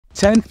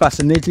10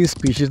 fascinating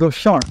species of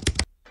shark.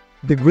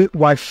 The great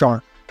white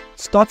shark.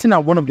 Starting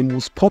at one of the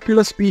most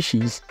popular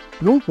species,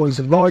 known for its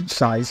large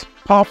size,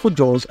 powerful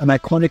jaws, and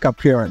iconic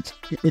appearance,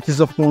 it is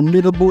a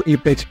formidable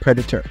apex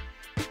predator.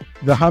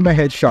 The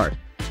hammerhead shark.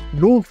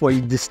 Known for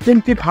its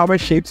distinctive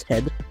hammer-shaped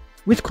head,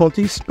 which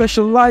contains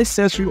specialized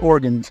sensory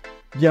organs,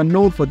 they are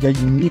known for their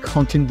unique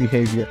hunting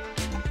behavior.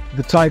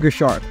 The tiger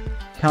shark.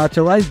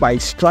 Characterized by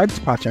its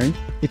striped pattern,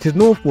 it is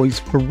known for its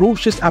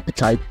ferocious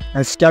appetite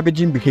and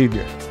scavenging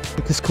behavior.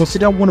 It is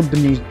considered one of the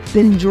most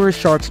dangerous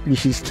shark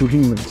species to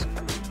humans.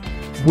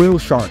 Whale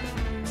shark.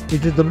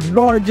 It is the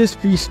largest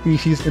fish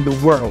species in the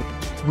world,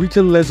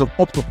 reaching lengths of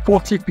up to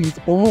 40 feet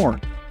or more.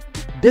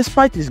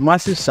 Despite its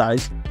massive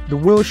size, the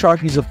whale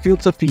shark is a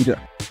filter feeder,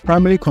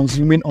 primarily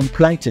consuming on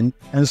plankton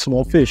and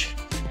small fish.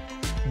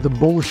 The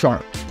bull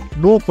shark.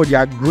 Known for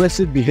their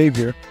aggressive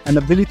behavior and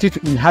ability to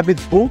inhabit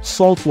both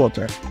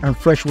saltwater and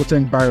freshwater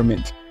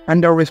environments,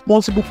 and are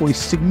responsible for a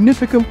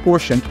significant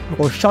portion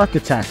of shark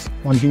attacks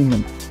on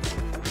humans.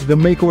 The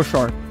mako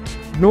shark.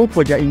 Known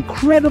for their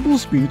incredible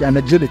speed and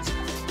agility,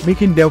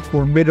 making them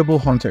formidable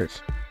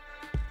hunters.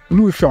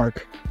 Blue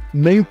shark.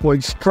 Named for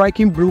its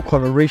striking blue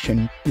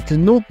coloration, it is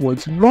known for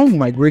its long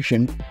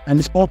migration and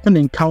is often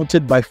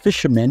encountered by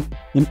fishermen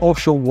in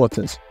offshore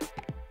waters.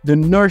 The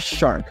nurse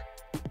shark.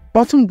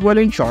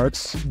 Bottom-dwelling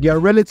sharks, they are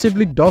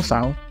relatively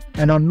docile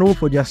and are known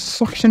for their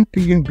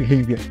suction-feeding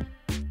behavior.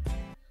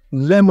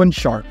 Lemon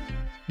shark.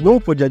 Known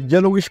for their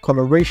yellowish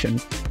coloration,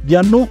 they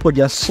are known for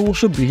their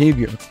social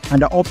behavior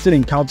and are often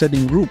encountered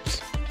in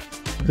groups.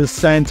 The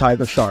sand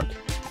tiger shark.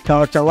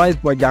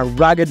 Characterized by their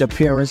ragged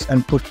appearance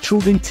and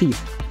protruding teeth,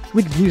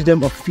 which gives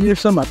them a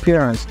fearsome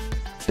appearance.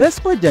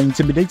 Despite their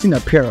intimidating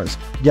appearance,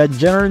 they are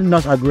generally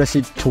not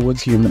aggressive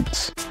towards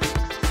humans.